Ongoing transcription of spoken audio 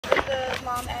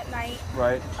mom at night.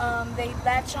 Right. They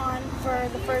latch on for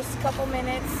the first couple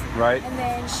minutes. Right. And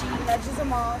then she nudges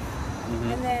them off.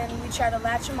 And then we try to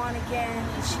latch them on again,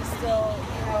 and she's still,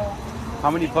 you know. How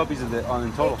many puppies is it on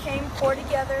in total? It came 4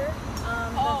 together.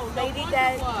 The lady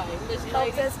that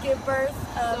helped us give birth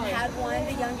had one,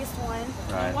 the youngest one.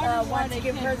 Right. Wanted to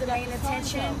give her the main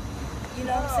attention. You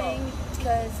know what I'm saying?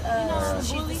 Because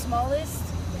she's the smallest.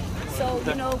 So,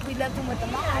 you know, if we left them with the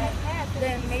mom,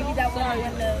 then maybe that would have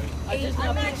been the 8.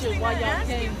 While y'all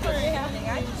came,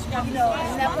 you know,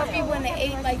 and that puppy wouldn't have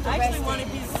ate like the rest of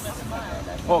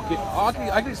it. Okay,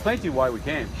 I can explain to you why we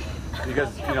came.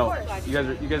 Because, you know,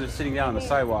 you guys are sitting down on the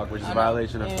sidewalk, which is a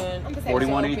violation of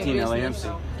 4118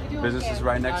 LAMC. Business is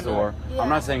right next door. I'm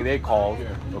not saying they called,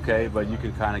 okay, but you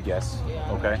can kind of guess,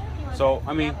 okay? So,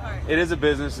 I mean, it is a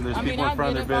business, and there's people in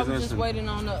front of their business. I was just waiting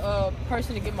on the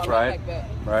person to get my right, back.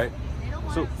 Right.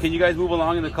 So, can you guys move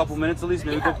along in a couple minutes at least?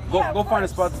 Maybe go find a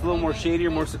spot that's a little more shadier,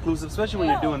 more seclusive, especially when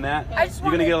you're doing that.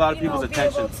 You're gonna get a lot of people's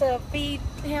attention. Be able to feed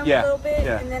him a little bit,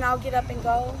 and then I'll get up and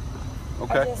go.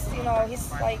 Okay. I just, you know,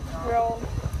 he's like real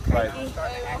cranky.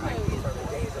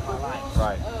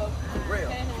 Right.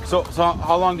 So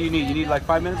how long do you need? You need like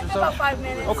 5 minutes or so? About 5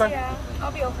 minutes. Okay. Yeah,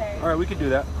 I'll be okay. All right, we can do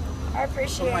that. I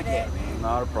appreciate it.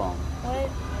 Not a problem. What?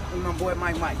 My boy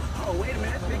Mike. Oh, wait a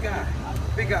minute, big guy.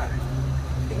 Big guy.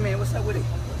 Big man, what's up with it?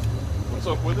 What's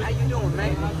up with it? How you doing,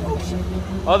 man? Oh, shit.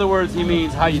 Other words, he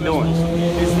means how you doing.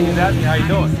 He's asking how you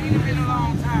doing. I ain't seen him in a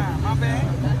long time. My bad.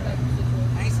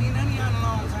 I ain't seen none of y'all in a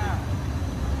long time.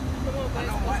 I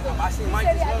know Mike. I see Mike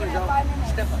this morning, though.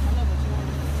 Step up.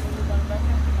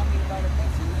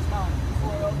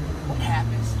 What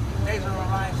happens? Days of our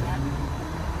lives happen.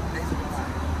 Days of our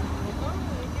lives.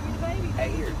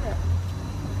 Hey, here.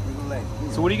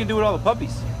 So what are you gonna do with all the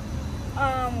puppies?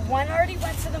 One already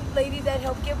went to the lady that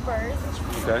helped give birth.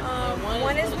 Okay.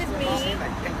 One is with me.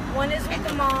 One is with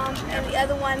the mom, and the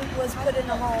other one was put in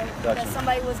the home because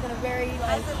somebody was gonna bury.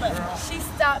 Like, she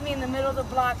stopped me in the middle of the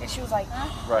block, and she was like,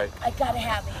 Right. "I gotta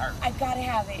have it. I gotta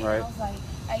have it." Right. And I was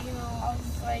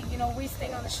like, we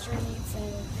stay on the streets,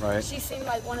 and she seemed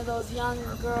like one of those young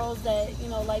girls that, you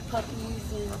know, like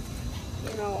puppies, and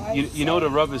you know. You know to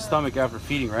rub his stomach after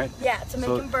feeding, right? Yeah, to make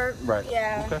him burp. Right.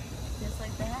 Yeah. Okay. Just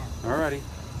like that. Alrighty.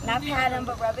 Not pat him,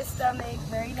 but rub his stomach.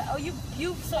 Very nice. Oh, you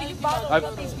bottled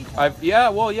puppies before?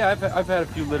 I've had a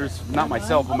few litters, not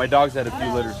myself, but my dog's had a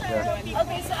few litters. Yeah.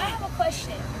 Okay, so I have a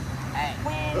question.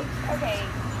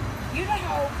 You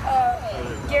know how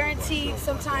guaranteed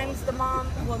sometimes the mom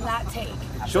will not take.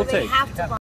 She'll so they take. have to